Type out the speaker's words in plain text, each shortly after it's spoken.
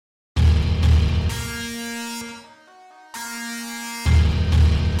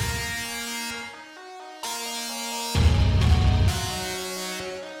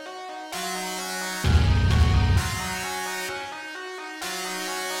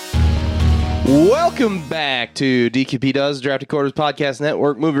Welcome back to DQP Does, Drafty Quarters Podcast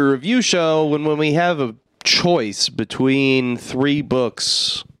Network movie review show. When we have a choice between three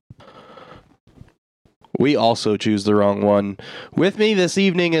books, we also choose the wrong one. With me this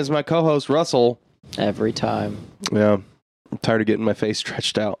evening is my co-host Russell. Every time. Yeah, I'm tired of getting my face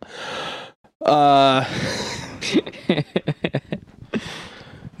stretched out.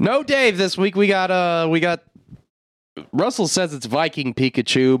 No Dave this week. We got Russell says it's Viking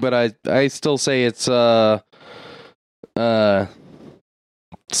Pikachu, but I still say it's some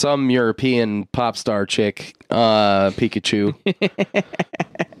European pop star chick Pikachu.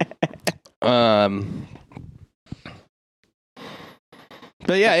 But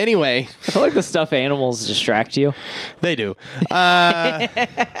yeah, anyway. I feel like the stuffed animals distract you. They do.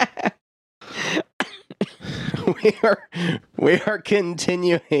 We are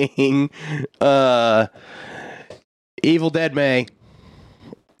continuing Evil Dead May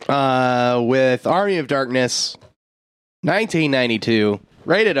with Army of Darkness 1992,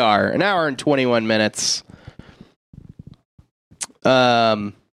 rated R, an hour and 21 minutes. Yeah,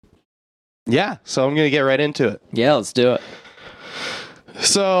 so I'm gonna get right into it. Yeah, let's do it.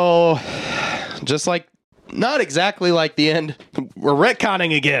 So, just like, not exactly like the end, we're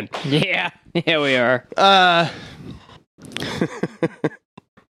retconning again. Yeah, we are.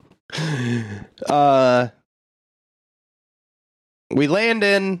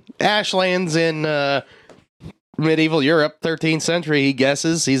 Ash lands in medieval Europe, 13th century, he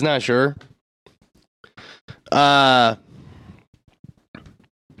guesses. He's not sure. And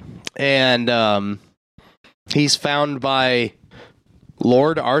he's found by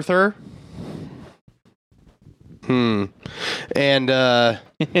Lord Arthur. And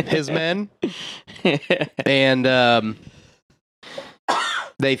his men. And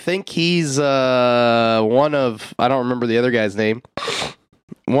they think he's one of, I don't remember the other guy's name,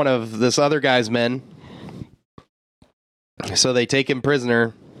 one of this other guy's men. So they take him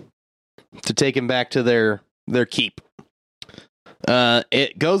prisoner to take him back to their keep.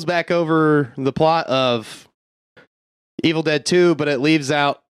 It goes back over the plot of Evil Dead 2, but it leaves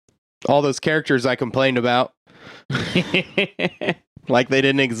out all those characters I complained about. Like they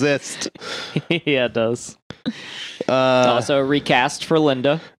didn't exist. Yeah, it does. Also recast for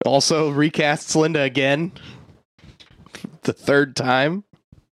Linda. Also recasts Linda again. The third time.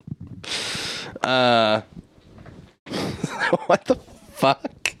 What the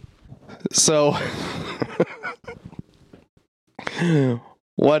fuck? So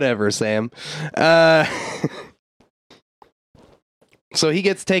whatever, Sam. So he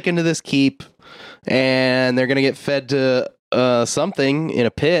gets taken to this keep, and they're gonna get fed to something in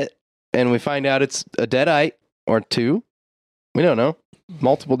a pit, and we find out it's a Deadite or two. We don't know.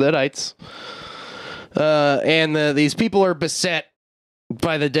 Multiple Deadites. And these people are beset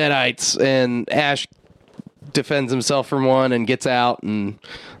by the Deadites, and Ash defends himself from one and gets out, and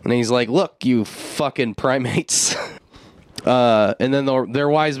he's like, "Look, you fucking primates." And then their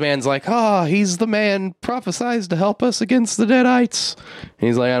wise man's like, he's the man prophesied to help us against the Deadites. And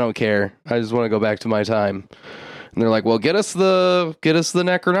he's like, I don't care. I just want to go back to my time. And they're like, well, get us the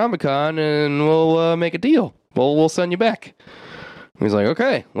Necronomicon and we'll make a deal. We'll send you back. And he's like,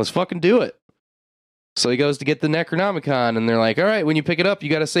 okay, let's fucking do it. So he goes to get the Necronomicon, and they're like, all right, when you pick it up, you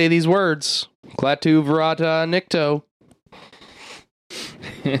got to say these words. Klaatu Virata Nikto.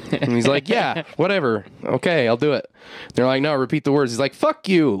 And he's like, yeah, whatever. Okay, I'll do it. They're like, no, repeat the words. He's like, fuck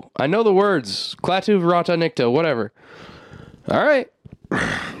you. I know the words. Klaatu Virata Nikto, whatever. All right.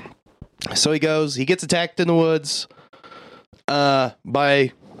 So he goes, he gets attacked in the woods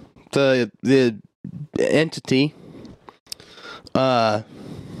by the entity.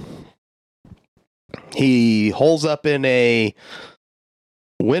 He holes up in a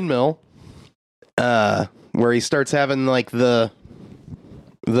windmill where he starts having like the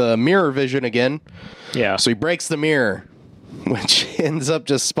mirror vision again. Yeah. So he breaks the mirror, which ends up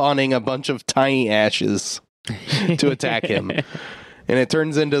just spawning a bunch of tiny ashes to attack him. And it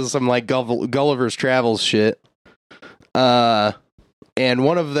turns into some like Gulliver's Travels shit. And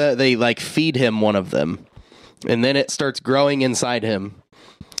they like feed him one of them. And then it starts growing inside him.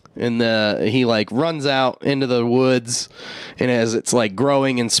 And he like runs out into the woods, and as it's like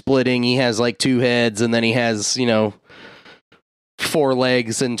growing and splitting, he has like two heads, and then he has, 4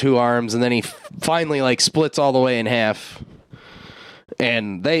 legs and 2 arms, and then he finally like splits all the way in half.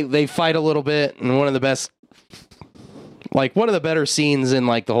 And they fight a little bit, and one of the better scenes in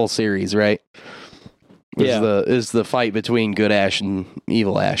like the whole series, right? Is the fight between Good Ash and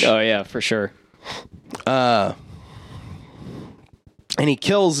Evil Ash. Oh yeah, for sure. And he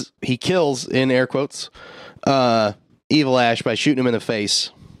kills in air quotes Evil Ash by shooting him in the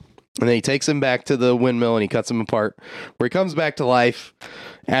face And then he takes him back to the windmill and he cuts him apart, where he comes back to life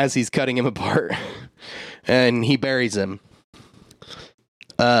as he's cutting him apart. And he buries him.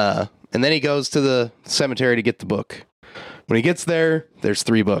 And then he goes to the cemetery to get the book. When he gets there, there's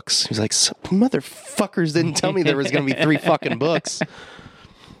 3 books. He's like, motherfuckers didn't tell me there was going to be 3 fucking books.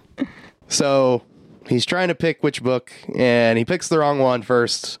 So he's trying to pick which book, and he picks the wrong one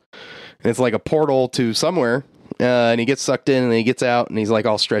first. And it's like a portal to somewhere. And he gets sucked in, and he gets out, and he's like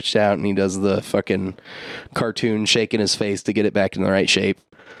all stretched out, and he does the fucking cartoon shaking his face to get it back in the right shape.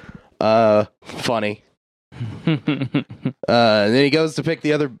 Funny. And then he goes to pick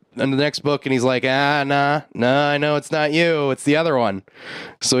the next book, and he's like, nah, I know it's not you, it's the other one.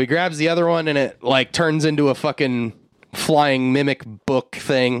 So he grabs the other one, and it like turns into a fucking flying mimic book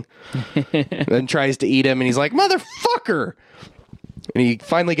thing, and tries to eat him, and he's like, motherfucker. And he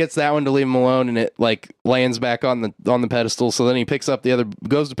finally gets that one to leave him alone, and it like lands back on the pedestal. So then he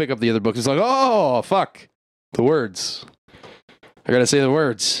goes to pick up the other book. He's like, oh fuck, the words, I gotta say the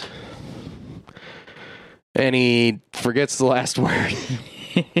words. And he forgets the last word.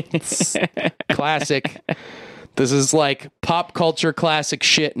 It's classic. This is like pop culture classic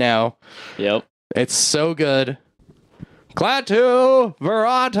shit now. Yep. It's so good. Klaatu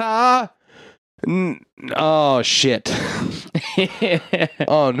Verata. Oh, shit.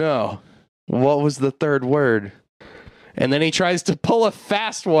 Oh, no. What was the third word? And then he tries to pull a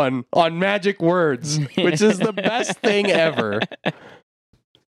fast one on magic words, which is the best thing ever.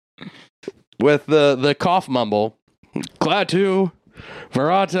 With the cough mumble. Klaatu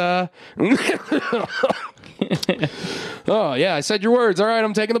Verata. Oh, yeah, I said your words. All right,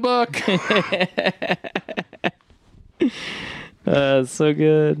 I'm taking the book. So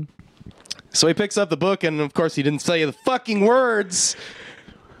good. So he picks up the book, and of course he didn't say the fucking words.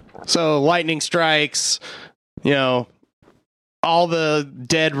 So lightning strikes, all the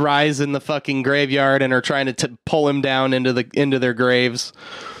dead rise in the fucking graveyard and are trying to pull him down into their graves.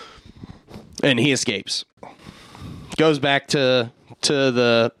 And he escapes. Goes back to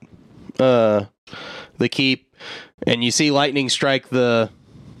the keep, and you see lightning strike the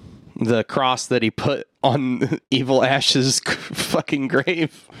cross that he put on Evil Ash's fucking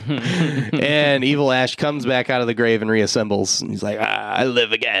grave. And Evil Ash comes back out of the grave and reassembles. And he's like, I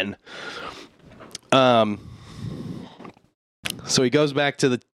live again. So he goes back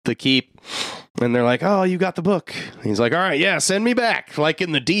to the keep, and they're like, oh, you got the book. And he's like, all right, yeah, send me back, like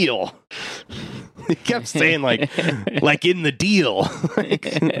in the deal. He kept saying like in the deal.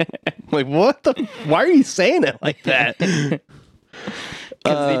 like what the? Why are you saying it like that?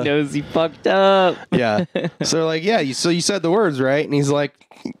 Because he knows he fucked up. Yeah. So they're like, yeah, so you said the words, right? And he's like,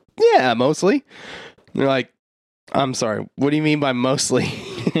 yeah, mostly. And they're like, I'm sorry, what do you mean by mostly?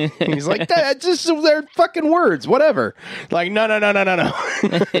 He's like, they're fucking words, whatever. Like, no.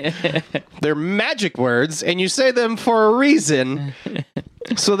 They're magic words, and you say them for a reason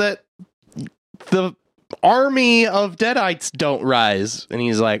so that the army of Deadites don't rise. And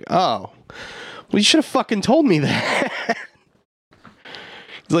he's like, oh, well, you should have fucking told me that.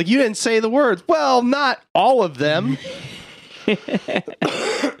 He's like, you didn't say the words. Well, not all of them.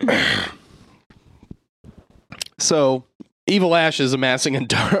 So Evil Ash is amassing an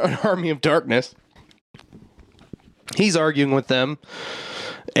army of darkness. He's arguing with them,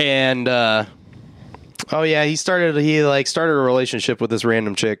 and he started a relationship with this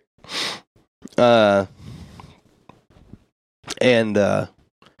random chick. So a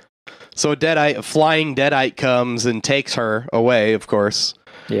flying Deadite comes and takes her away, of course.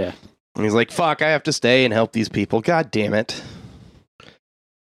 Yeah. And he's like, fuck, I have to stay and help these people. God damn it.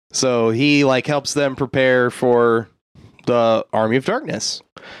 So he helps them prepare for the Army of Darkness.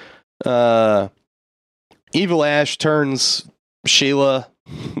 Evil Ash turns Sheila,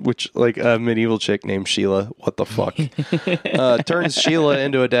 which a medieval chick named Sheila. What the fuck? Turns Sheila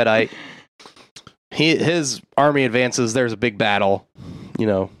into a Deadite. His army advances. There's a big battle.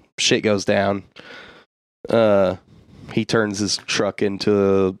 Shit goes down. He turns his truck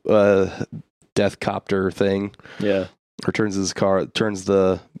into a death copter thing. Yeah. Or turns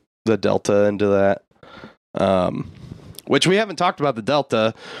the Delta into that. Which we haven't talked about the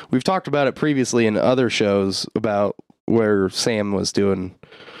Delta. We've talked about it previously in other shows about where Sam was directing.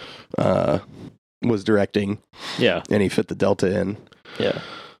 Yeah. And he fit the Delta in. Yeah.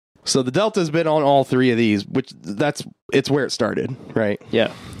 So the Delta's been on all 3 of these, it's where it started, right?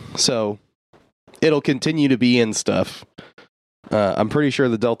 Yeah. So it'll continue to be in stuff. I'm pretty sure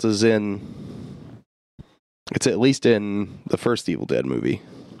the Delta's it's at least in the first Evil Dead movie.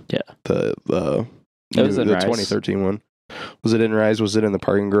 Yeah. The It was in the Rise. 2013 one. Was it in Rise? Was it in the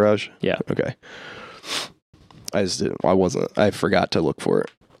parking garage? Yeah. Okay. I forgot to look for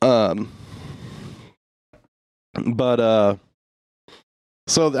it. But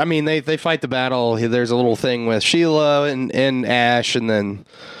so I mean they fight the battle. There's a little thing with Sheila and Ash, and then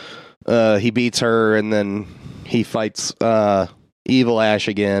he beats her, and then he fights evil Ash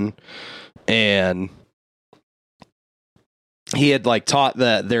again, and he had like taught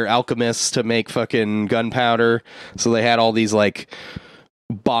that they're alchemists to make fucking gunpowder, so they had all these like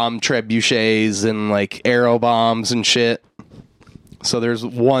bomb trebuchets and like arrow bombs and shit. So there's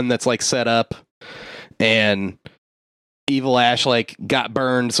one that's like set up, and evil Ash like got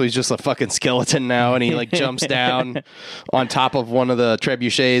burned, so he's just a fucking skeleton now, and he like jumps down on top of one of the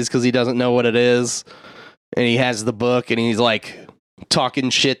trebuchets because he doesn't know what it is, and he has the book, and he's like talking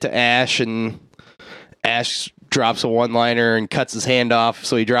shit to Ash, and Ash drops a one-liner and cuts his hand off,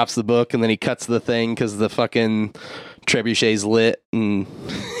 so he drops the book, and then he cuts the thing because the fucking trebuchet's lit, and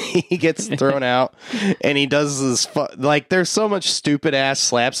he gets thrown out, and he does this like there's so much stupid ass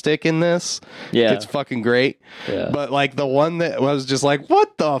slapstick in this. Yeah, it's fucking great. Yeah. But like the one that was just like,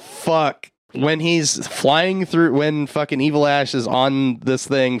 what the fuck, when he's flying through, when fucking evil Ash is on this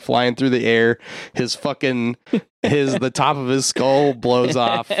thing flying through the air, his fucking the top of his skull blows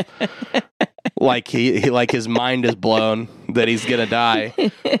off. Like he like his mind is blown that he's gonna die.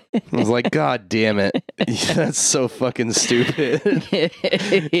 I was like, God damn it. That's so fucking stupid. Yeah.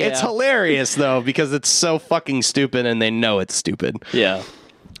 It's hilarious though, because it's so fucking stupid and they know it's stupid. Yeah.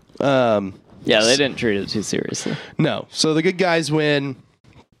 Yeah, they didn't treat it too seriously. No. So the good guys win,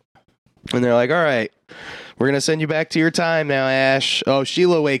 and they're like, all right, we're gonna send you back to your time now, Ash. Oh,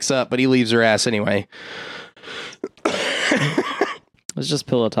 Sheila wakes up, but he leaves her ass anyway. It's just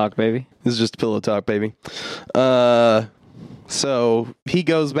pillow talk, baby. It's just pillow talk, baby. So he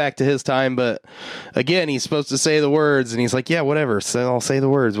goes back to his time, but again, he's supposed to say the words, and he's like, yeah, whatever. So I'll say the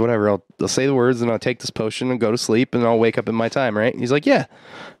words, whatever. I'll say the words, and I'll take this potion and go to sleep, and I'll wake up in my time, right? And he's like, yeah,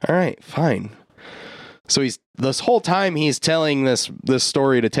 all right, fine. So he's this whole time he's telling this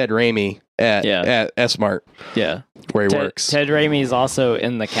story to Ted Raimi at S-Mart. Yeah. Where he works. Ted Raimi's also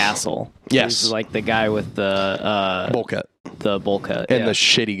in the castle. Yes. He's like the guy with the bowl cut. The bowl cut. And the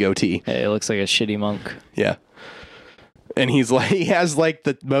shitty goatee. Yeah, it looks like a shitty monk. Yeah. And he's like, he has like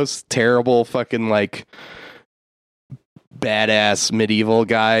the most terrible fucking like badass medieval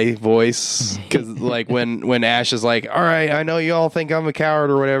guy voice, because like when Ash is like, all right, I know you all think I'm a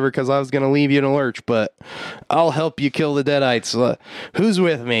coward or whatever because I was gonna leave you in a lurch, but I'll help you kill the Deadites. Who's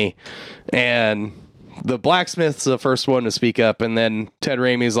with me? And the blacksmith's the first one to speak up, and then Ted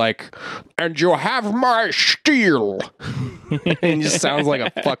Raimi's like, and you have my steel. And he just sounds like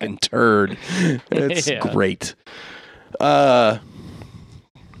a fucking turd. It's great.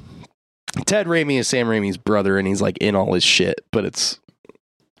 Ted Raimi is Sam Raimi's brother, and he's like in all his shit, but it's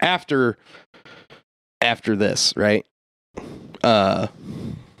after this, right? But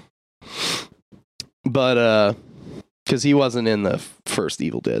because he wasn't in the first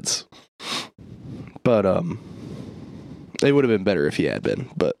Evil Deads, but it would have been better if he had been,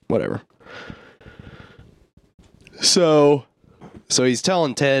 but whatever. So he's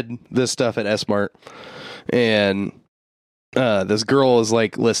telling Ted this stuff at S-Mart, and this girl is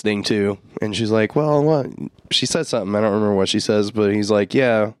like listening to, and she's like, well, what? She said something. I don't remember what she says, but he's like,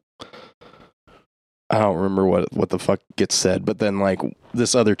 yeah. I don't remember what the fuck gets said, but then like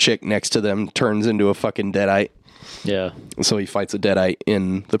this other chick next to them turns into a fucking Deadite. Yeah. So he fights a Deadite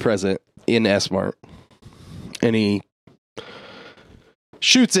in the present in S-Mart, and he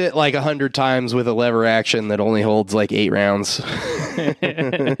shoots it like 100 times with a lever action that only holds like 8 rounds.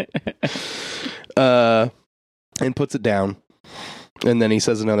 And puts it down, and then he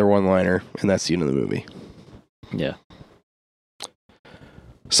says another one-liner, and that's the end of the movie. Yeah.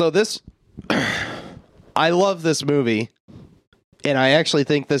 So I love this movie, and I actually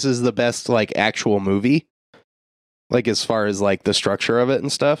think this is the best like actual movie, like as far as like the structure of it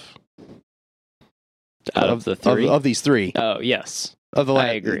and stuff. Out of the three? Of these three. Oh, yes.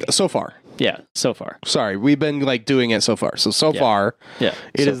 I agree. So far. Yeah, so far. Sorry, we've been like doing it so far. So far,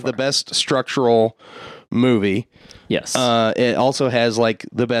 it is the best structural movie. Yes. It also has like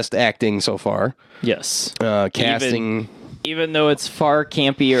the best acting so far. Yes. Casting. Even though it's far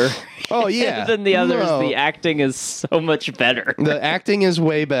campier. Oh yeah. than the others, the acting is so much better. The acting is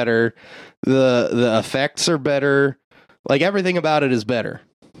way better. The effects are better. Like everything about it is better.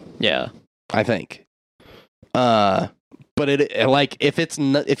 Yeah. I think. But it like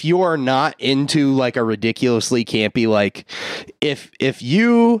if you are not into like a ridiculously campy, like if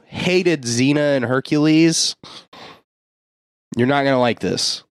you hated Xena and Hercules, you're not gonna like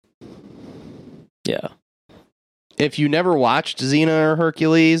this. Yeah. If you never watched Xena or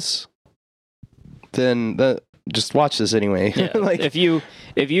Hercules, then just watch this anyway. Yeah. Like, if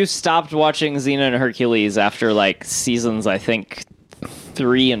you stopped watching Xena and Hercules after like seasons, I think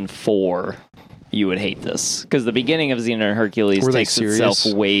 3 and 4, you would hate this, because the beginning of Xena and Hercules takes itself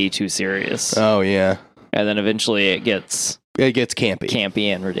way too serious. Oh yeah, and then eventually it gets campy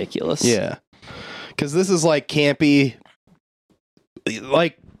and ridiculous. Yeah, because this is like campy.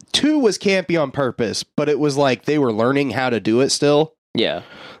 Like 2 was campy on purpose, but it was like they were learning how to do it still. Yeah.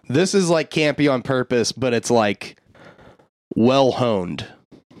 This is like campy on purpose, but it's like well honed.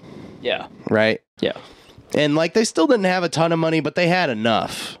 Yeah. Right? Yeah. And like they still didn't have a ton of money, but they had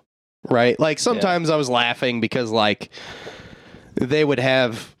enough. Right? Like sometimes I was laughing because like they would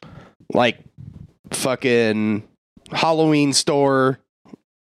have like fucking Halloween store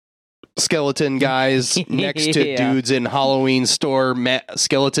skeleton guys next to dudes in Halloween store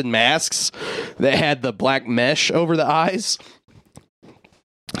skeleton masks that had the black mesh over the eyes.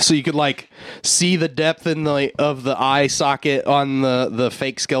 So you could like see the depth in of the eye socket on the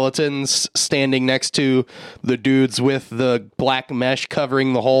fake skeletons standing next to the dudes with the black mesh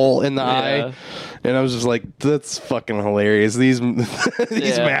covering the hole in the eye. And I was just like, that's fucking hilarious. These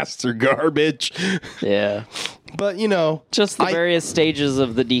masks are garbage. Yeah. But, you know, just the various stages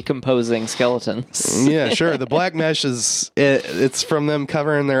of the decomposing skeletons. Yeah, sure. The black mesh it's from them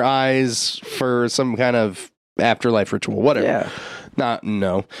covering their eyes for some kind of afterlife ritual, whatever. Yeah.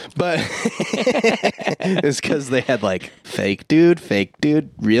 No, but it's because they had like fake dude,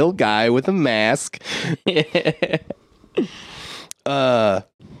 real guy with a mask. But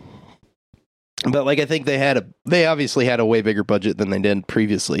like I think they obviously had a way bigger budget than they did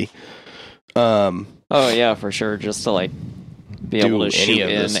previously. Oh yeah, for sure. Just to like be able to shoot in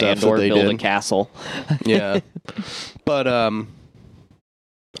and or build a castle. Yeah, but I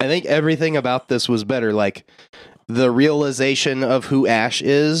think everything about this was better. Like the realization of who Ash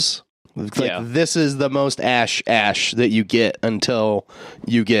is. Like this is the most Ash that you get until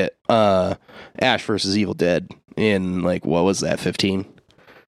you get Ash versus Evil Dead in like what was that 15?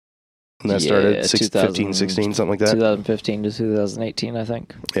 And that started 15, 16, something like that. 2015 to 2018, I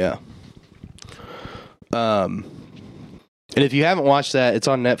think. Yeah. And if you haven't watched that, it's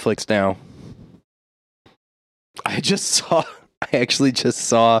on Netflix now. I actually just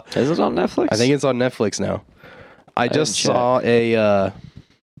saw. Is it on Netflix? I think it's on Netflix now. I just saw I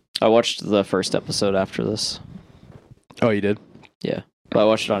watched the first episode after this. Oh, you did? Yeah. But I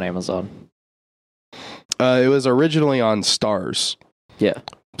watched it on Amazon. It was originally on Stars. Yeah.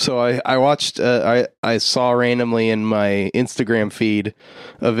 So I watched, I saw randomly in my Instagram feed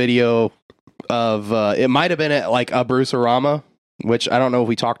a video of, it might have been at like a Bruce-orama, which I don't know if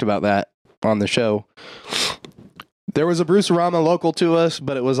we talked about that on the show. There was a Bruce-orama local to us,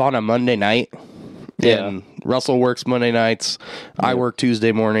 but it was on a Monday night. Yeah. And Russell works Monday nights. Yeah. I work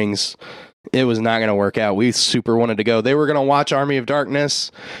Tuesday mornings. It was not going to work out. We super wanted to go. They were going to watch Army of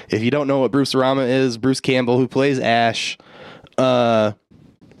Darkness. If you don't know what Bruce-orama is, Bruce Campbell, who plays Ash,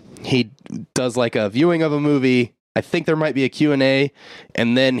 he does like a viewing of a movie. I think there might be a Q&A,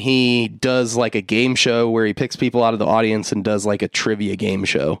 and then he does like a game show where he picks people out of the audience and does like a trivia game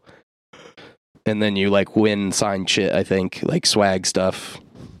show. And then you like win signed shit, I think, like swag stuff.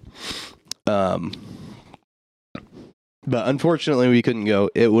 But unfortunately we couldn't go.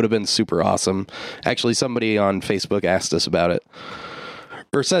 It would have been super awesome. Actually, somebody on Facebook asked us about it.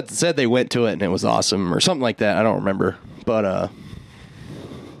 Or said they went to it and it was awesome or something like that. I don't remember. But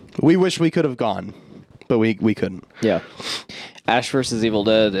we wish we could have gone, but we couldn't. Yeah. Ash vs. Evil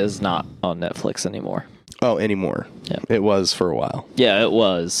Dead is not on Netflix anymore. Oh, anymore. Yeah. It was for a while. Yeah, it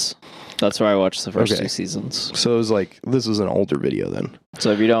was. That's where I watched the first 2 seasons. So it was like, this was an older video then.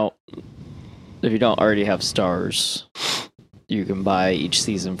 So if you don't already have Stars, you can buy each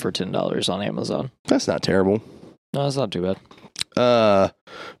season for $10 on Amazon. That's not terrible. No, that's not too bad.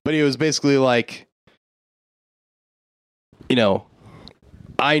 But it was basically like, you know,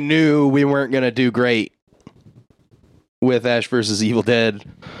 I knew we weren't going to do great with Ash versus Evil Dead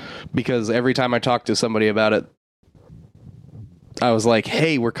because every time I talked to somebody about it, I was like,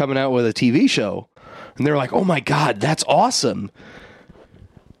 hey, we're coming out with a TV show. And they're like, oh my God, that's awesome.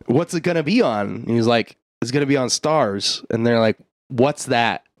 What's it going to be on? And he's like, it's going to be on Stars. And they're like, what's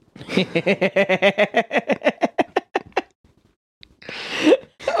that?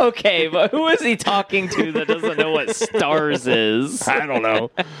 Okay, but who is he talking to that doesn't know what Stars is? I don't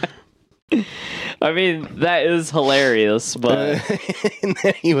know. I mean, that is hilarious, but and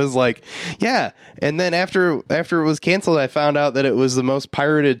then he was like, yeah. And then after it was canceled, I found out that it was the most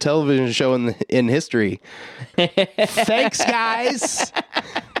pirated television show in history. Thanks, guys.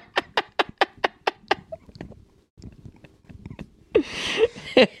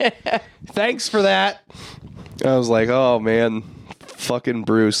 Thanks for that. I was like, oh man, fucking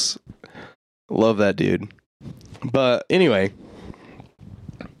Bruce. Love that dude. But anyway,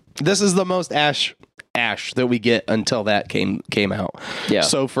 this is the most Ash that we get until that came out. Yeah.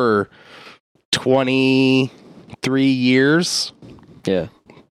 So for 23 years, yeah,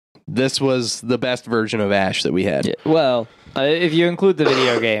 this was the best version of Ash that we had. Yeah. Well, if you include the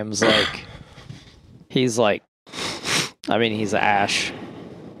video games, like he's like, I mean, he's Ash.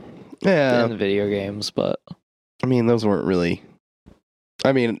 Yeah. In the video games, but I mean, those weren't really.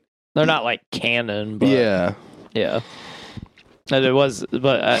 I mean, they're not like canon. But yeah. And it was,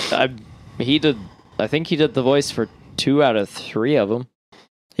 but he did. I think he did the voice for 2 out of 3 of them.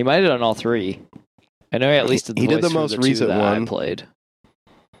 He might have done all 3. I know he at least did the he voice did the for most the recent 2 that one. I played.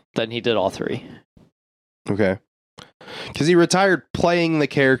 Then he did all 3. Okay. Because he retired playing the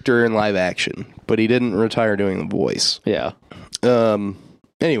character in live action, but he didn't retire doing the voice. Yeah.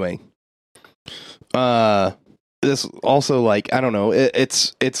 Anyway. This also, like, I don't know,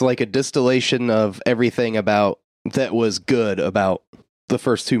 it's like a distillation of everything about that was good about the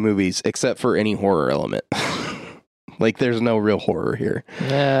first 2 movies, except for any horror element. Like, there's no real horror here.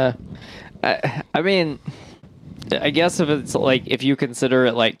 Yeah. I mean, I guess if you consider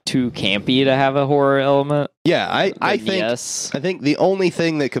it like too campy to have a horror element. Yeah, I think yes. I think the only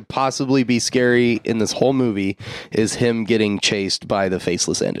thing that could possibly be scary in this whole movie is him getting chased by the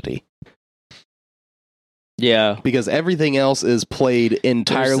faceless entity. Yeah, because everything else is played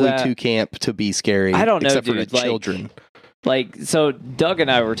entirely too camp to be scary. I don't know, except dude. For the children. Like, so Doug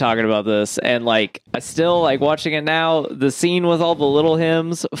and I were talking about this, and like, I still like watching it now. The scene with all the little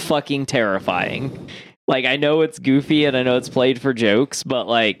hymns, fucking terrifying. Like, I know it's goofy and I know it's played for jokes, but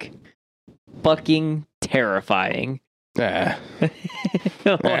like, fucking terrifying. And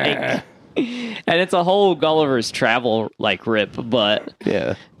it's a whole Gulliver's Travel like rip, but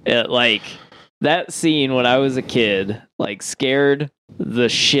yeah, it like. That scene when I was a kid, like, scared the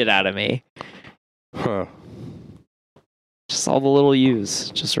shit out of me. Huh. Just all the little U's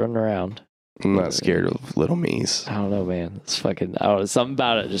just running around. I'm not scared of little me's. I don't know, man. It's fucking, I don't know, something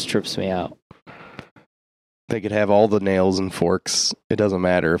about it just trips me out. They could have all the nails and forks. It doesn't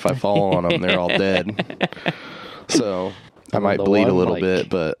matter. If I fall on them, they're all dead. So I might bleed a little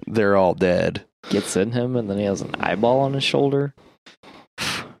bit, but they're all dead. Gets in him, and then he has an eyeball on his shoulder.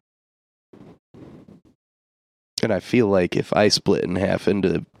 And I feel like if I split in half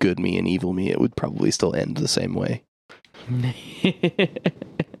into good me and evil me, it would probably still end the same way. And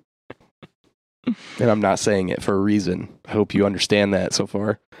I'm not saying it for a reason. I hope you understand that so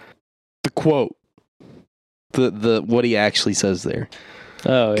far. The quote. The what he actually says there.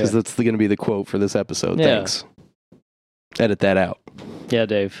 Oh, yeah. Because that's going to be the quote for this episode. Yeah. Thanks. Edit that out. Yeah,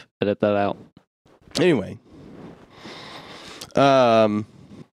 Dave. Edit that out. Anyway. But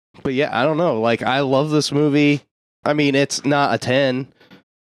yeah, I don't know. Like, I love this movie. I mean, it's not a 10,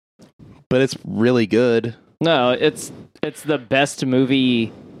 but it's really good. No, it's the best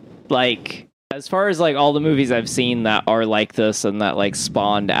movie, like, as far as, like, all the movies I've seen that are like this and that, like,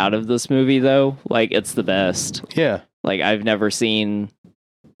 spawned out of this movie, though, like, it's the best. Yeah. Like, I've never seen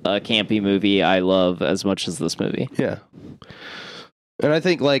a campy movie I love as much as this movie. Yeah. And I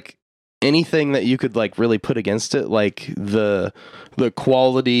think, like, anything that you could, like, really put against it, like, the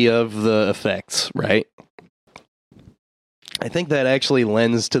quality of the effects, right? I think that actually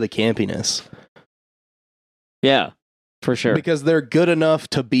lends to the campiness. Yeah, for sure. Because they're good enough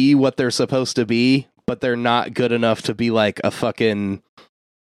to be what they're supposed to be, but they're not good enough to be like a fucking,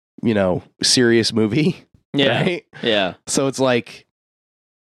 you know, serious movie. Yeah. Right? Yeah. So it's like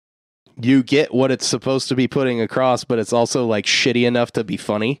you get what it's supposed to be putting across, but it's also like shitty enough to be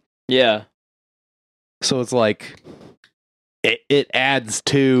funny. Yeah. So it's like it adds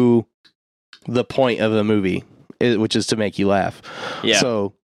to the point of the movie, which is to make you laugh. Yeah.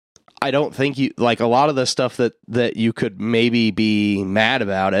 So I don't think you like a lot of the stuff that you could maybe be mad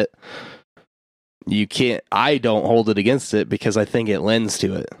about it. You can't. I don't hold it against it because I think it lends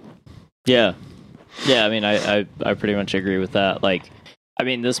to it. Yeah. Yeah. I mean, I pretty much agree with that. Like, I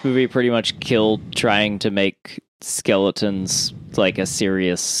mean, this movie pretty much killed trying to make skeletons like a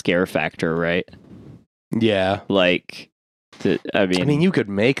serious scare factor, right? Yeah. Like, I mean, you could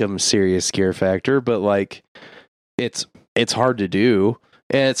make them serious scare factor, but like, it's hard to do,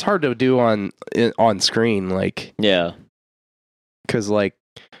 and it's hard to do on screen. Like, yeah, because like,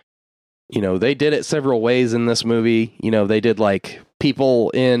 you know, they did it several ways in this movie. You know, they did like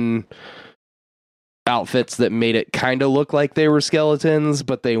people in outfits that made it kind of look like they were skeletons,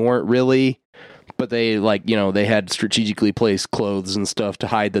 but they weren't really. But they, like, you know, they had strategically placed clothes and stuff to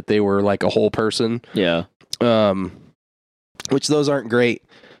hide that they were like a whole person. Yeah. Which those aren't great.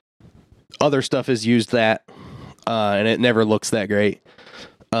 Other stuff has used that. and it never looks that great.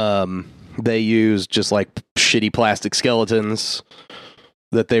 They used just like shitty plastic skeletons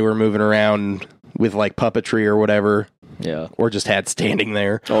that they were moving around with like puppetry or whatever. Yeah. Or just had standing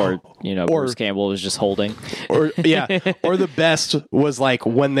there. Or, Bruce Campbell was just holding. Or, yeah. Or the best was like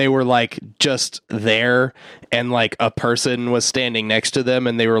when they were like just there and like a person was standing next to them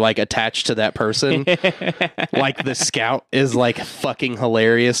and they were like attached to that person. Like the scout is like fucking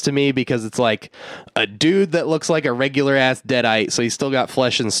hilarious to me because it's like a dude that looks like a regular ass Deadite, so he's still got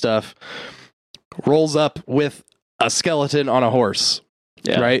flesh and stuff, rolls up with a skeleton on a horse.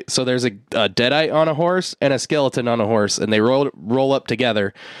 Yeah. Right, so there's a Deadite on a horse and a skeleton on a horse, and they roll up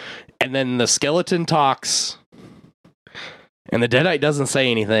together, and then the skeleton talks, and the Deadite doesn't say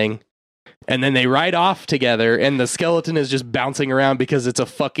anything, and then they ride off together, and the skeleton is just bouncing around because it's a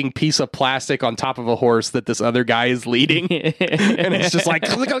fucking piece of plastic on top of a horse that this other guy is leading, and it's just like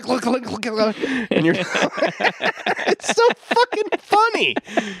click, click, click, click, click, click, and you're it's so fucking funny.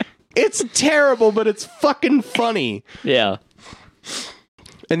 It's terrible, but it's fucking funny. Yeah.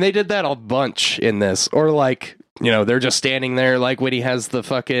 And they did that a bunch in this. Or like, they're just standing there like when he has the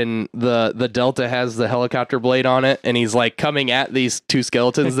fucking the Delta has the helicopter blade on it and he's like coming at these two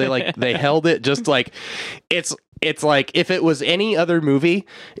skeletons. They held it just like it's like if it was any other movie,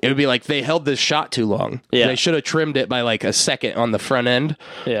 it would be like they held this shot too long. Yeah. They should have trimmed it by like a second on the front end.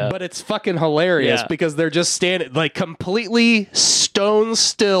 Yeah. But it's fucking hilarious because they're just standing like completely stone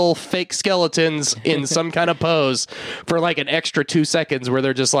still fake skeletons in some kind of pose for like an extra 2 seconds where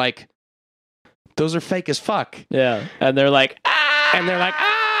they're just like, those are fake as fuck. Yeah. And they're like, ah! And they're like,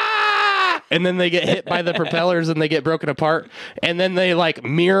 ah! And then they get hit by the propellers and they get broken apart. And then they like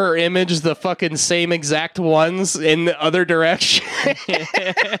mirror image the fucking same exact ones in the other direction.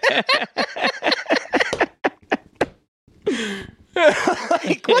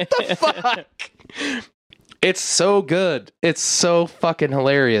 Like, what the fuck? It's so good. It's so fucking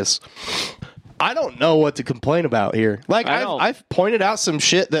hilarious. I don't know what to complain about here. Like, I've pointed out some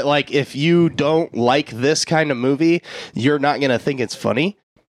shit that, like, if you don't like this kind of movie, you're not going to think it's funny.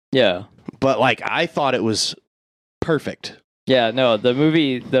 Yeah. But, like, I thought it was perfect. Yeah, no, the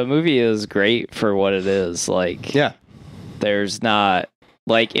movie is great for what it is. Like, yeah. There's not,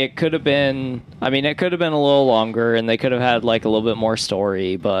 like, it could have been a little longer and they could have had, like, a little bit more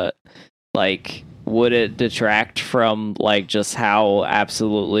story, but, like, would it detract from like just how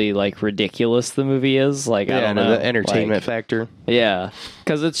absolutely like ridiculous the movie is? Like, I don't know, the entertainment factor. Yeah,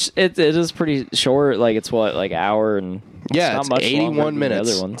 because it is pretty short. Like, it's what, like hour and it's not much 81 minutes.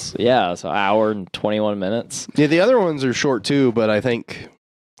 The other ones, yeah, so hour and 21 minutes. Yeah, the other ones are short too, but I think.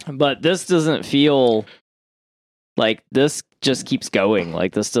 But this doesn't feel like this just keeps going.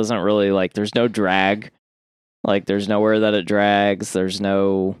 Like, this doesn't really like. There's no drag. Like, there's nowhere that it drags. There's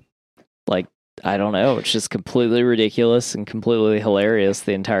no like. I don't know. It's just completely ridiculous and completely hilarious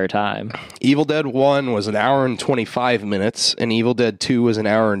the entire time. Evil Dead 1 was an hour and 25 minutes, and Evil Dead 2 was an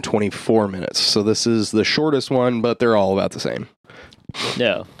hour and 24 minutes. So this is the shortest one, but they're all about the same.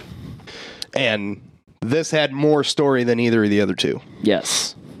 Yeah. And this had more story than either of the other two.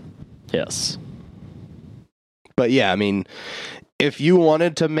 Yes. Yes. But yeah, I mean, if you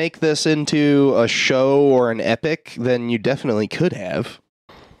wanted to make this into a show or an epic, then you definitely could have.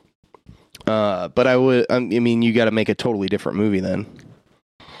 But I mean, you got to make a totally different movie then.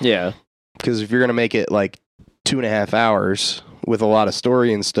 Yeah. Because if you're going to make it like 2.5 hours with a lot of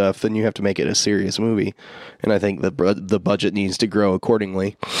story and stuff, then you have to make it a serious movie. And I think the budget needs to grow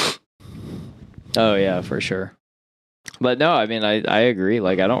accordingly. Oh yeah, for sure. But no, I mean, I agree.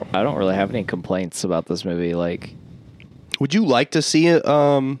 Like, I don't really have any complaints about this movie. Like, would you like to see it,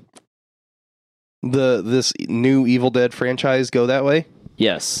 this new Evil Dead franchise go that way?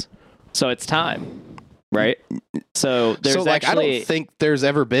 Yes. So it's time, right? So there's like, I don't think there's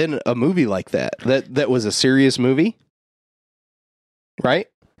ever been a movie like that was a serious movie, right?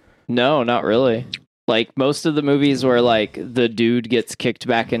 No, not really. Like, most of the movies where like the dude gets kicked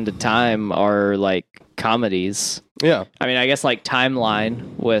back into time are like comedies. Yeah. I mean, I guess like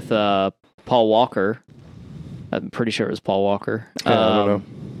Timeline with Paul Walker. I'm pretty sure it was Paul Walker. Yeah, I don't know.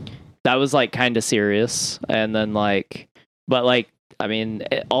 That was like kind of serious, and then like, but like. I mean,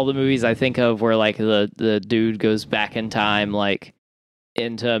 all the movies I think of where like the dude goes back in time, like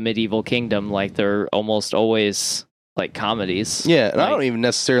into a medieval kingdom, like they're almost always like comedies. Yeah, and like, I don't even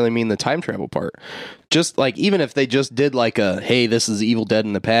necessarily mean the time travel part. Just like, even if they just did like a, hey, this is Evil Dead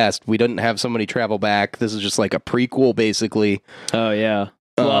in the past, we didn't have somebody travel back. This is just like a prequel, basically. Oh yeah.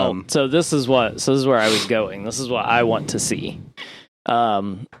 Well, so this is where I was going. This is what I want to see.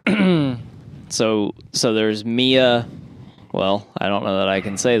 So there's Mia. Well, I don't know that I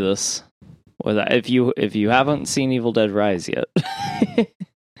can say this Well, if you haven't seen Evil Dead Rise yet,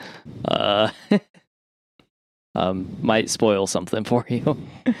 might spoil something for you.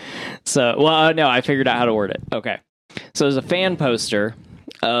 So, well, no, I figured out how to word it. Okay. So there's a fan poster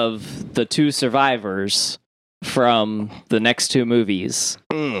of the two survivors from the next two movies,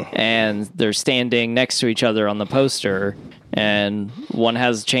 and they're standing next to each other on the poster, and one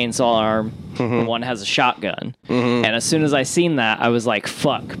has a chainsaw arm, and one has a shotgun. And as soon as I seen that, I was like,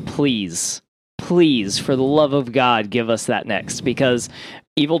 fuck, please, for the love of God, give us that next, because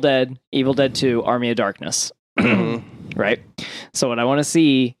Evil Dead 2, Army of Darkness. Right? So what I want to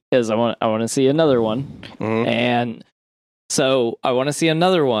see is I want to see another one. And so I want to see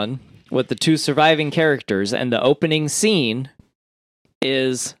another one with the two surviving characters, and the opening scene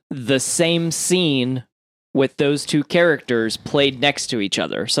is the same scene with those two characters played next to each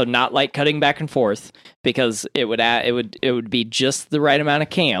other. So not like cutting back and forth, because it would be just the right amount of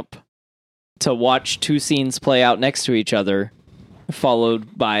camp to watch two scenes play out next to each other,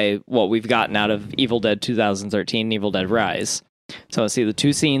 followed by what we've gotten out of Evil Dead 2013 and Evil Dead Rise. So I see the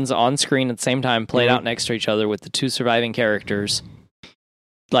two scenes on screen at the same time played out next to each other with the two surviving characters.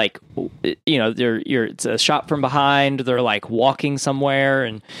 Like, you know, it's a shot from behind. They're like walking somewhere,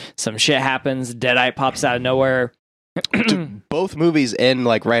 and some shit happens. Deadite pops out of nowhere. Both movies end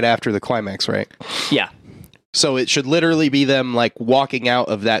like right after the climax, right? Yeah. So it should literally be them like walking out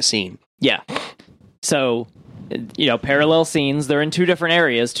of that scene. Yeah. So, you know, parallel scenes. They're in two different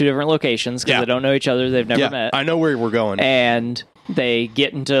areas, two different locations, because they don't know each other. They've never met. I know where we're going. And they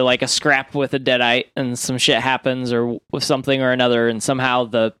get into like a scrap with a Deadite, and some shit happens or with something or another, and somehow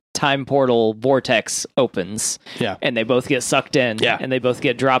the time portal vortex opens. Yeah. And they both get sucked in. Yeah. And they both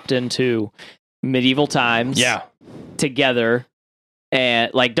get dropped into medieval times. Yeah. Together.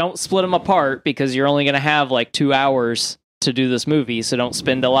 And like, don't split them apart, because you're only going to have like 2 hours to do this movie, so don't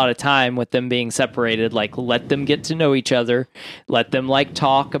spend a lot of time with them being separated. Like, let them get to know each other, let them like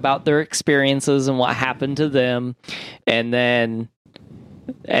talk about their experiences and what happened to them, and then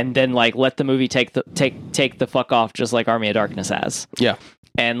like let the movie take the fuck off, just like Army of Darkness has. Yeah.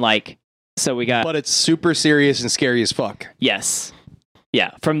 And like, so we got, but it's super serious and scary as fuck. Yes.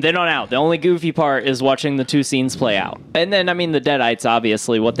 Yeah, from then on out, the only goofy part is watching the two scenes play out. And then, I mean, the Deadites,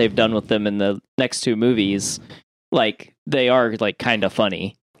 obviously, what they've done with them in the next two movies, like, they are, like, kind of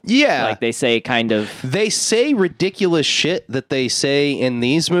funny. Yeah. Like, they say ridiculous shit that they say in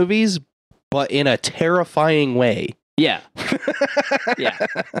these movies, but in a terrifying way. Yeah. Yeah.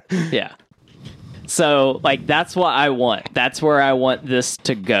 Yeah. So, like, that's what I want. That's where I want this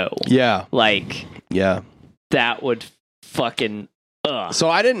to go. Yeah. Like, yeah. That would fucking... So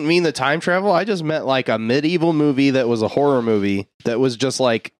I didn't mean the time travel. I just meant like a medieval movie that was a horror movie that was just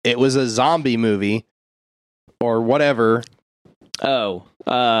like, it was a zombie movie or whatever. Oh,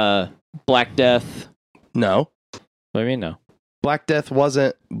 Black Death. No. What do you mean no? Black Death was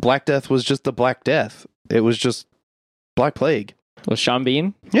just the Black Death. It was just Black Plague. With Sean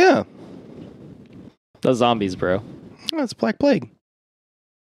Bean? Yeah. The zombies, bro. Oh, it's Black Plague.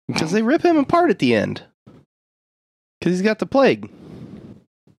 Because they rip him apart at the end. Because he's got the plague.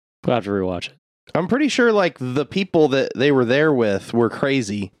 We'll have to rewatch it. I'm pretty sure, like, the people that they were there with were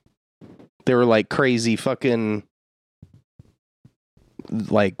crazy. They were, like, crazy fucking,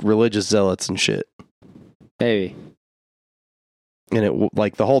 like, religious zealots and shit. Maybe. And it,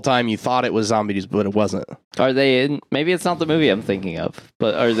 like, the whole time you thought it was zombies, but it wasn't. Are they in... Maybe it's not the movie I'm thinking of,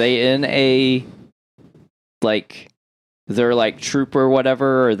 but are they in a, like... They're like troop or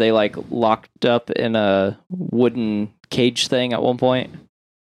whatever, or are they like locked up in a wooden cage thing at one point?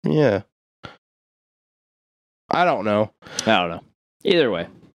 Yeah. I don't know. Either way.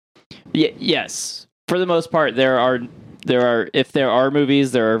 Yes. For the most part, there are if there are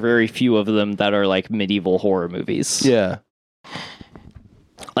movies, there are very few of them that are like medieval horror movies. Yeah.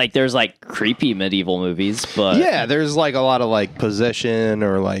 Like there's like creepy medieval movies, but yeah, there's like a lot of like possession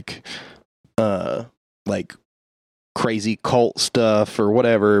or like crazy cult stuff or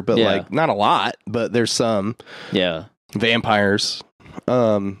whatever, but like not a lot, but there's some. Yeah. Vampires.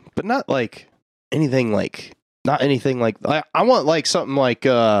 But not like anything like I want like something like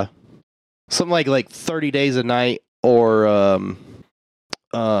 30 Days a Night or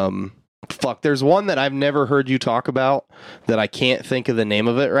fuck, there's one that I've never heard you talk about that I can't think of the name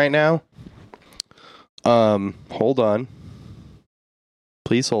of it right now. Hold on.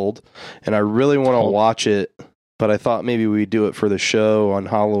 Please hold. And I really want to watch it. But I thought maybe we'd do it for the show on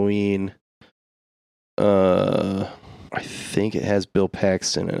Halloween. I think it has Bill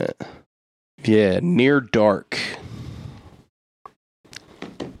Paxton in it. Yeah, Near Dark.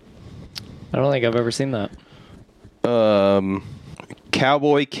 I don't think I've ever seen that.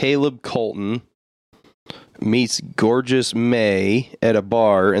 cowboy Caleb Colton meets gorgeous May at a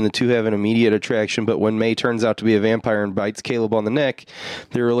bar, and the two have an immediate attraction, but when May turns out to be a vampire and bites Caleb on the neck,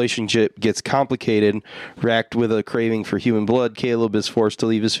 their relationship gets complicated. Racked with a craving for human blood, Caleb is forced to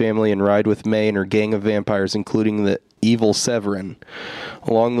leave his family and ride with May and her gang of vampires, including the evil Severin.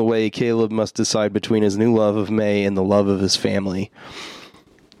 Along the way, Caleb must decide between his new love of May and the love of his family.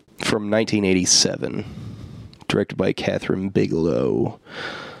 From 1987. Directed by Catherine Bigelow.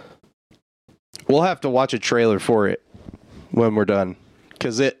 We'll have to watch a trailer for it when we're done.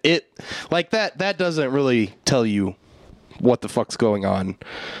 Because it like that doesn't really tell you what the fuck's going on.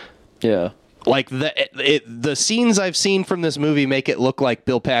 Yeah. Like, the scenes I've seen from this movie make it look like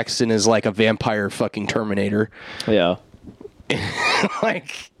Bill Paxton is like a vampire fucking Terminator. Yeah.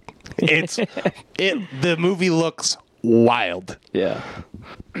 Like, the movie looks wild. Yeah.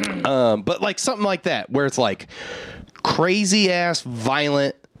 But like something like that, where it's like crazy ass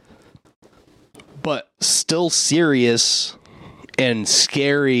violent, but still serious and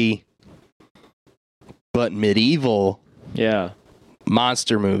scary, but medieval. Yeah.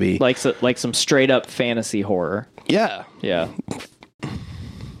 Monster movie. Like some straight up fantasy horror. Yeah. Yeah.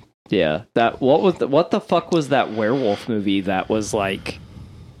 Yeah. What the fuck was that werewolf movie that was like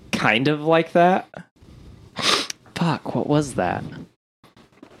kind of like that? Fuck, what was that?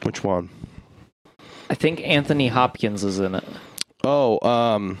 Which one? I think Anthony Hopkins is in it. Oh,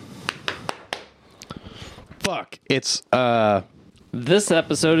 fuck. It's this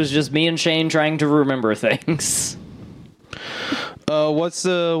episode is just me and Shane trying to remember things. What's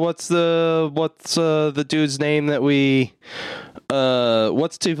the dude's name that we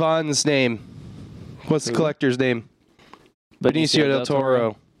what's Tuvon's name? What's the collector's name? Benicio del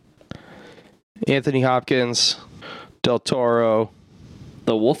Toro. Anthony Hopkins, Del Toro.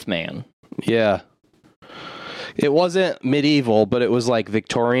 The Wolfman. Yeah. It wasn't medieval, but it was like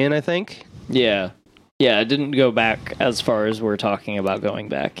Victorian, I think. Yeah. Yeah, it didn't go back as far as we're talking about going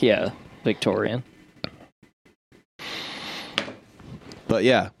back. Yeah, Victorian. But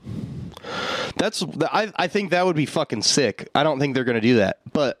yeah. I think that would be fucking sick. I don't think they're going to do that,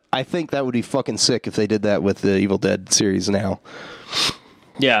 but I think that would be fucking sick if they did that with the Evil Dead series now.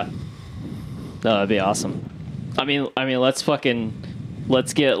 Yeah. No, that'd be awesome. I mean, let's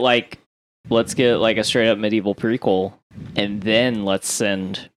get like a straight up medieval prequel, and then let's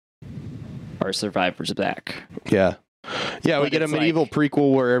send our survivors back. Yeah. Yeah, we get a medieval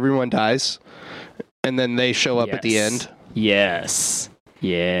prequel where everyone dies, and then they show up at the end. Yes.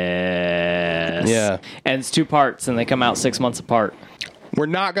 Yes. Yeah. And it's 2 parts, and they come out 6 months apart. We're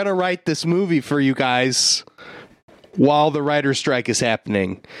not going to write this movie for you guys while the writer's strike is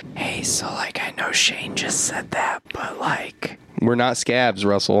happening. Hey, so like, I know Shane just said that, but like... We're not scabs,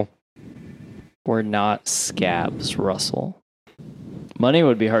 Russell. We're not scabs, Russell. Money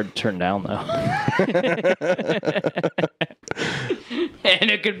would be hard to turn down, though.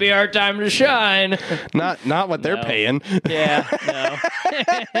 And it could be our time to shine. Not what they're paying. Yeah, no.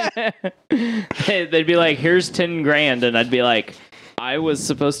 They'd be like, here's $10,000, and I'd be like, I was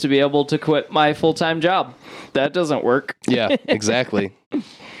supposed to be able to quit my full-time job. That doesn't work. Yeah, exactly.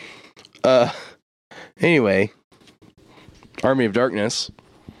 Anyway, Army of Darkness.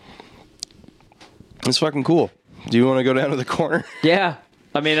 It's fucking cool. Do you want to go down to the corner? Yeah.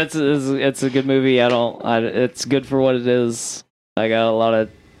 I mean, it's a good movie. It's good for what it is. I got a lot of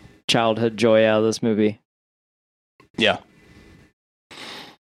childhood joy out of this movie. Yeah.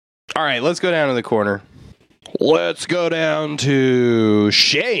 All right, let's go down to the corner. Let's go down to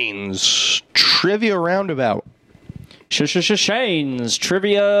Shane's Trivia Roundabout. Shane's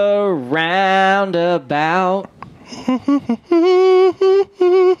Trivia Roundabout.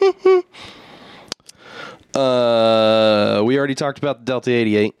 We already talked about the Delta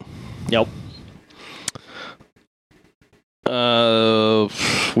 88. Yep.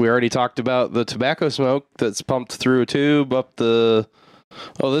 We already talked about the tobacco smoke that's pumped through a tube up the...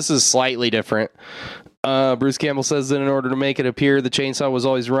 Oh, this is slightly different. Bruce Campbell says that in order to make it appear the chainsaw was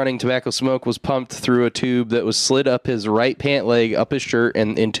always running, tobacco smoke was pumped through a tube that was slid up his right pant leg, up his shirt,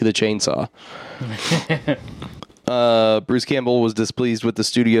 and into the chainsaw. Bruce Campbell was displeased with the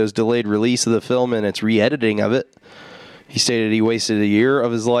studio's delayed release of the film and its re-editing of it. He stated he wasted a year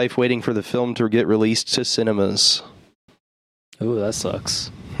of his life waiting for the film to get released to cinemas. Ooh, that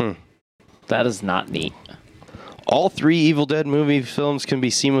sucks. That is not neat. All 3 Evil Dead movie films can be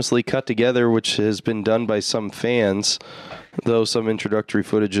seamlessly cut together, which has been done by some fans, though some introductory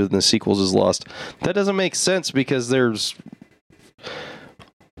footage of the sequels is lost. That doesn't make sense because there's...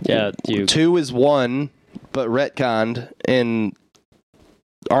 Yeah, 2 is 1, but retconned, and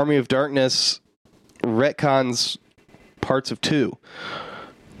Army of Darkness retcons parts of 2.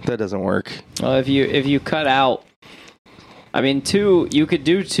 That doesn't work. Well, if you cut out, I mean, 2, you could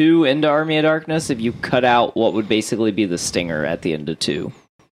do 2 into Army of Darkness if you cut out what would basically be the stinger at the end of 2.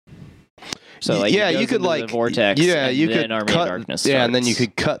 So like, yeah, you could like the vortex. Yeah, and you then could Army cut. of Darkness Yeah, starts. and then you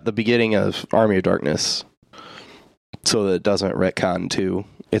could cut the beginning of Army of Darkness, so that it doesn't retcon 2.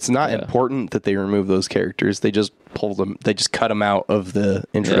 It's not important that they remove those characters. They just pull them. They just cut them out of the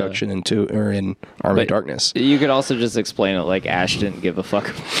introduction into or in Army of Darkness. You could also just explain it like Ash didn't give a fuck.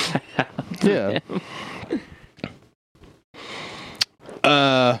 Yeah.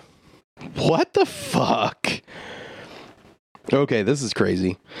 What the fuck? Okay, this is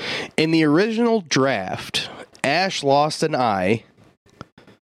crazy. In the original draft, Ash lost an eye.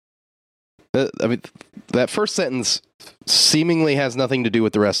 I mean, that first sentence seemingly has nothing to do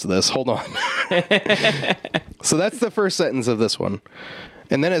with the rest of this. Hold on. So that's the first sentence of this one.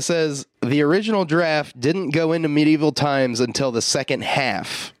 And then it says, the original draft didn't go into medieval times until the second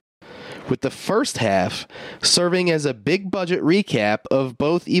half, with the first half serving as a big budget recap of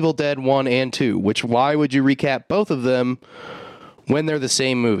both Evil Dead 1 and 2, which why would you recap both of them when they're the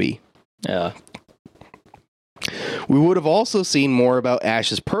same movie? Yeah. We would have also seen more about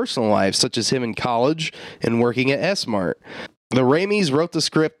Ash's personal life, such as him in college and working at S-Mart. The Raimis wrote the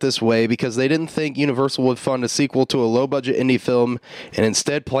script this way because they didn't think Universal would fund a sequel to a low-budget indie film and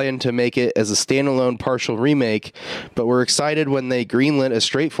instead planned to make it as a standalone partial remake, but were excited when they greenlit a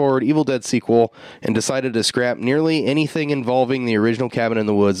straightforward Evil Dead sequel and decided to scrap nearly anything involving the original Cabin in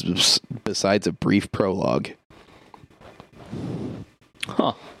the Woods besides a brief prologue.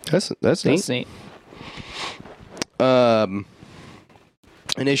 Huh. That's neat.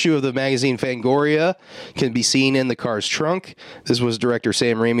 An issue of the magazine Fangoria can be seen in the car's trunk. This was director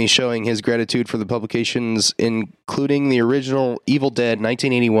Sam Raimi showing his gratitude for the publications, including the original Evil Dead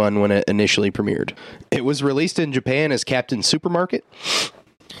 1981 when it initially premiered. It was released in Japan as Captain Supermarket.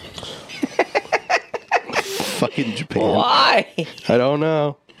 Fucking Japan. Why? I don't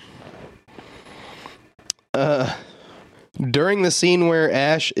know. During the scene where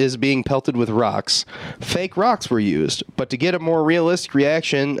Ash is being pelted with rocks, fake rocks were used, but to get a more realistic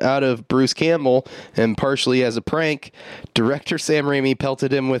reaction out of Bruce Campbell, and partially as a prank, director Sam Raimi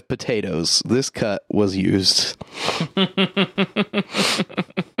pelted him with potatoes. This cut was used.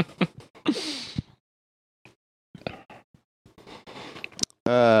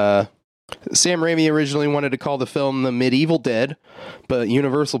 Sam Raimi originally wanted to call the film The Medieval Dead, but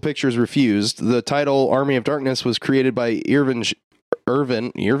Universal Pictures refused. The title Army of Darkness was created by Irvin Shapiro,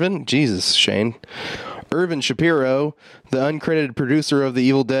 the uncredited producer of The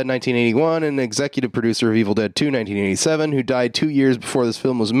Evil Dead 1981 and executive producer of Evil Dead 2 1987, who died 2 years before this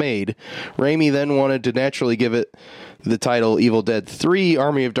film was made. Raimi then wanted to naturally give it the title Evil Dead 3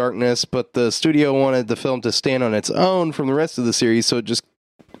 Army of Darkness, but the studio wanted the film to stand on its own from the rest of the series, so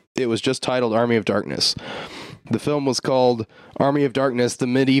it was just titled Army of Darkness. The film was called Army of Darkness, The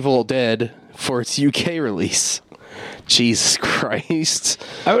Medieval Dead for its UK release. Jesus Christ.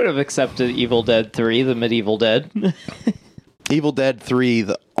 I would have accepted Evil Dead 3, The Medieval Dead. Evil Dead 3,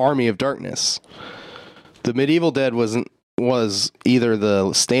 The Army of Darkness. The Medieval Dead was either the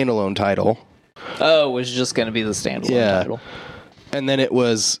standalone title. Oh, it was just going to be the standalone title. And then it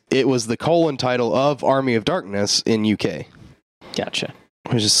was the colon title of Army of Darkness in UK. Gotcha.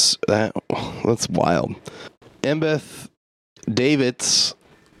 Which is that's wild. Embeth Davids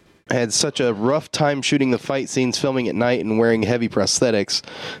had such a rough time shooting the fight scenes, filming at night, and wearing heavy prosthetics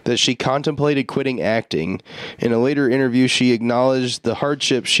that she contemplated quitting acting. In a later interview, she acknowledged the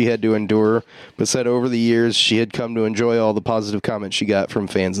hardships she had to endure, but said over the years she had come to enjoy all the positive comments she got from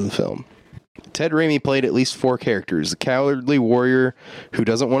fans of the film. Ted Raimi played at least 4 characters: the cowardly warrior who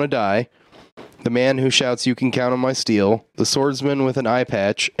doesn't want to die, the man who shouts, "You can count on my steel," the swordsman with an eye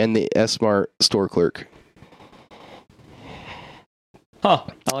patch, and the S-Mart store clerk. Huh.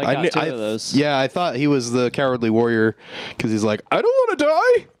 I got 2 of those. Yeah, I thought he was the cowardly warrior because he's like, I don't want to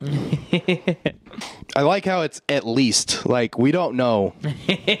die. I like how it's at least. Like, we don't know.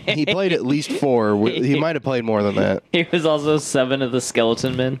 He played at least 4. He might have played more than that. He was also 7 of the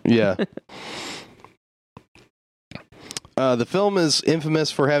Skeleton Men. Yeah. The film is infamous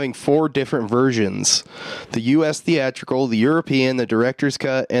for having 4 different versions: the U.S. theatrical, the European, the director's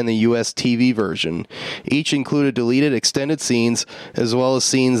cut, and the U.S. TV version. Each included deleted extended scenes, as well as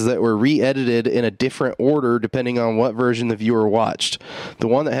scenes that were re-edited in a different order depending on what version the viewer watched. The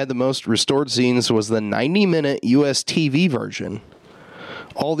one that had the most restored scenes was the 90-minute U.S. TV version.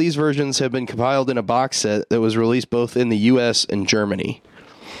 All these versions have been compiled in a box set that was released both in the U.S. and Germany.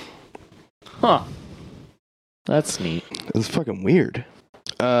 Huh. That's neat. It's fucking weird.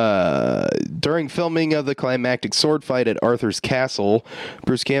 During filming of the climactic sword fight at Arthur's castle,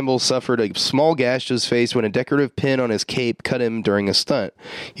 Bruce Campbell suffered a small gash to his face when a decorative pin on his cape cut him during a stunt.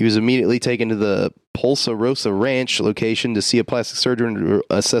 He was immediately taken to the Pulsa Rosa Ranch location to see a plastic surgeon to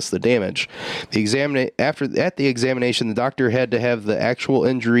assess the damage. At the examination, the doctor had to have the actual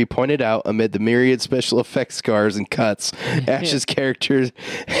injury pointed out amid the myriad special effects scars and cuts Ash's characters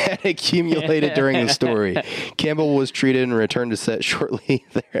had accumulated during the story. Campbell was treated and returned to set shortly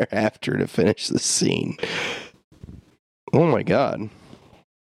thereafter to finish the scene. Oh my god.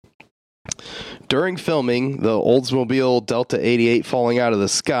 During filming, the Oldsmobile Delta 88 falling out of the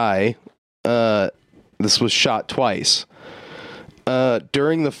sky, this was shot twice.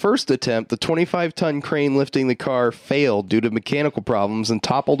 During the first attempt, the 25-ton crane lifting the car failed due to mechanical problems and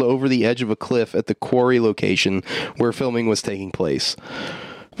toppled over the edge of a cliff at the quarry location where filming was taking place.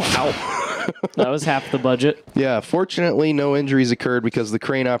 Wow. That was half the budget. Yeah, fortunately, no injuries occurred because the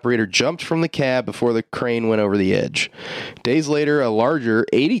crane operator jumped from the cab before the crane went over the edge. Days later, a larger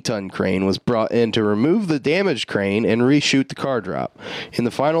 80-ton crane was brought in to remove the damaged crane and reshoot the car drop. In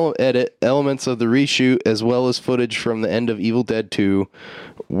the final edit, elements of the reshoot as well as footage from the end of Evil Dead 2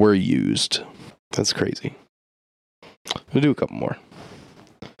 were used. That's crazy. We'll do a couple more.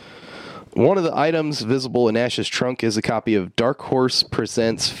 One of the items visible in Ash's trunk is a copy of Dark Horse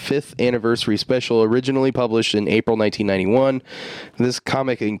Presents 5th Anniversary Special, originally published in April 1991. This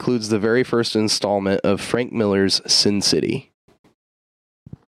comic includes the very first installment of Frank Miller's Sin City.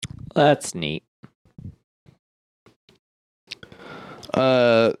 That's neat.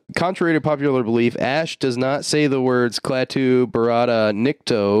 Contrary to popular belief, Ash does not say the words Klaatu Barada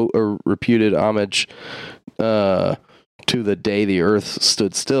Nikto, a reputed homage to the day the Earth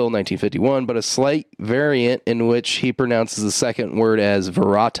stood still, 1951, but a slight variant in which he pronounces the second word as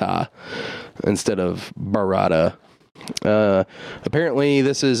Varata instead of Barada. Apparently,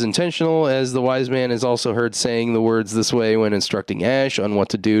 this is intentional, as the wise man is also heard saying the words this way when instructing Ash on what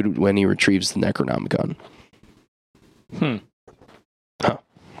to do when he retrieves the Necronomicon. Huh.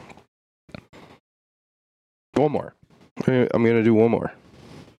 One more. I'm going to do one more.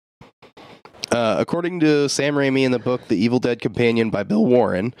 According to Sam Raimi in the book The Evil Dead Companion by Bill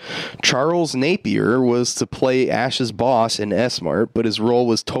Warren, Charles Napier was to play Ash's boss in S-Mart, but his role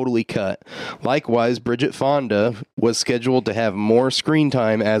was totally cut. Likewise, Bridget Fonda was scheduled to have more screen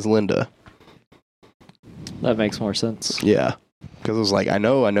time as Linda. That makes more sense. Yeah. Because it was like, I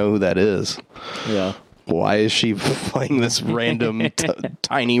know who that is. Yeah. Why is she playing this random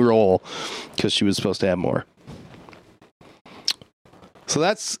tiny role? Because she was supposed to have more. So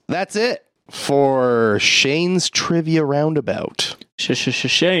that's it for Shane's Trivia Roundabout.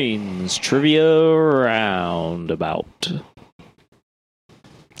 Shane's Trivia Roundabout.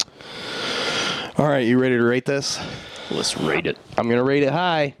 All right, you ready to rate this? Let's rate it. I'm going to rate it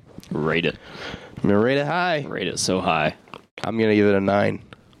high. Rate it. I'm going to rate it high. Rate it so high. I'm going to give it a 9.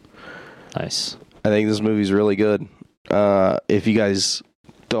 Nice. I think this movie's really good. If you guys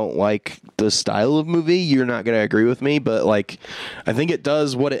don't like the style of movie, you're not going to agree with me, but like, I think it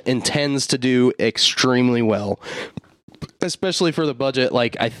does what it intends to do extremely well, especially for the budget.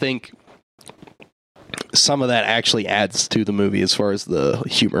 Like, I think some of that actually adds to the movie as far as the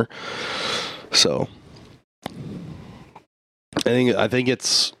humor. So I think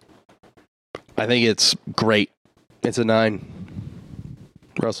it's great. It's a 9.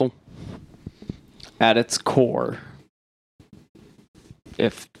 Russell? At its core,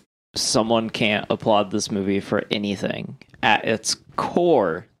 if someone can't applaud this movie for anything, at its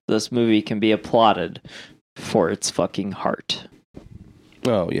core, this movie can be applauded for its fucking heart.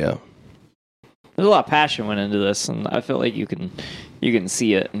 Oh, yeah. There's a lot of passion went into this, and I feel like you can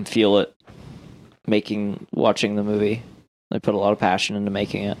see it and feel it watching the movie. They put a lot of passion into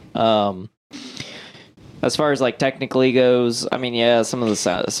making it. As far as like technically goes, I mean, yeah, some of the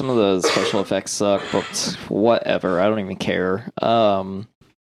special effects suck, but whatever. I don't even care. And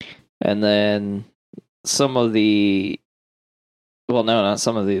then some of the, well, no, not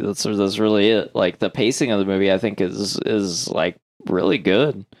some of the. That's really it. Like the pacing of the movie, I think is like really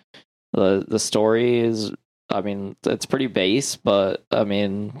good. The story is, I mean, it's pretty base, but I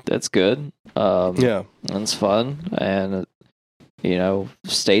mean, it's good. Yeah, and it's fun, and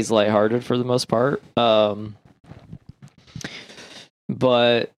stays lighthearted for the most part. But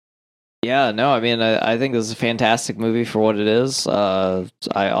yeah, no, I mean, I think this is a fantastic movie for what it is. I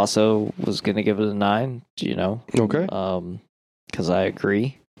also was going to give it a 9, Okay. Because I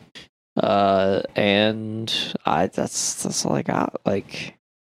agree. And that's all I got. Like,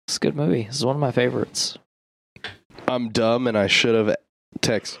 it's a good movie. This is one of my favorites. I'm dumb and I should have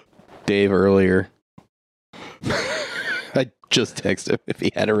texted Dave earlier. I just texted him if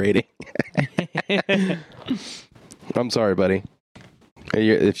he had a rating. I'm sorry, buddy.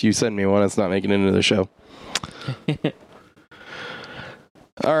 If you send me one, it's not making it into the show.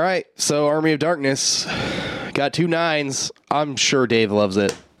 All right, so Army of Darkness got 2 9s. I'm sure Dave loves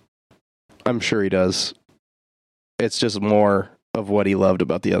it. I'm sure he does. It's just more of what he loved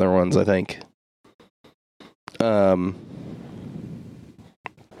about the other ones, I think.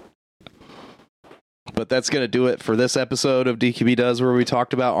 But that's going to do it for this episode of DQP Does, where we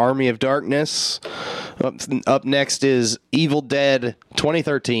talked about Army of Darkness. Up next is Evil Dead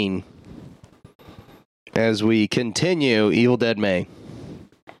 2013. As we continue Evil Dead May.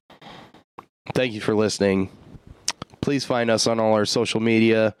 Thank you for listening. Please find us on all our social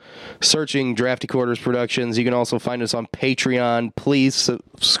media, searching Drafty Quarters Productions. You can also find us on Patreon. Please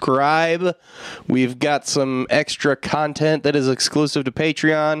subscribe. We've got some extra content that is exclusive to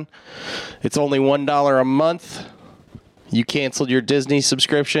Patreon. It's only $1 a month. You canceled your Disney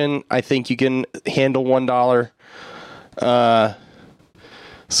subscription. I think you can handle $1.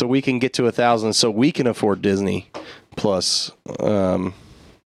 So we can get to 1,000 so we can afford Disney Plus.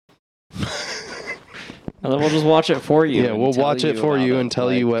 And then we'll just watch it for you. Yeah, we'll watch it for you and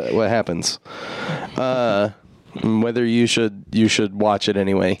tell you what happens. Whether you should watch it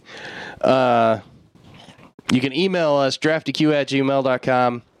anyway. You can email us,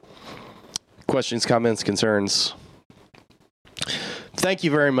 draftyq@gmail.com. Questions, comments, concerns. Thank you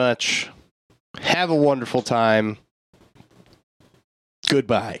very much. Have a wonderful time.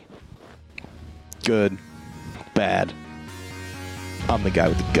 Goodbye. Good. Bad. I'm the guy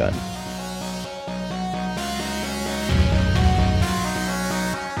with the gun.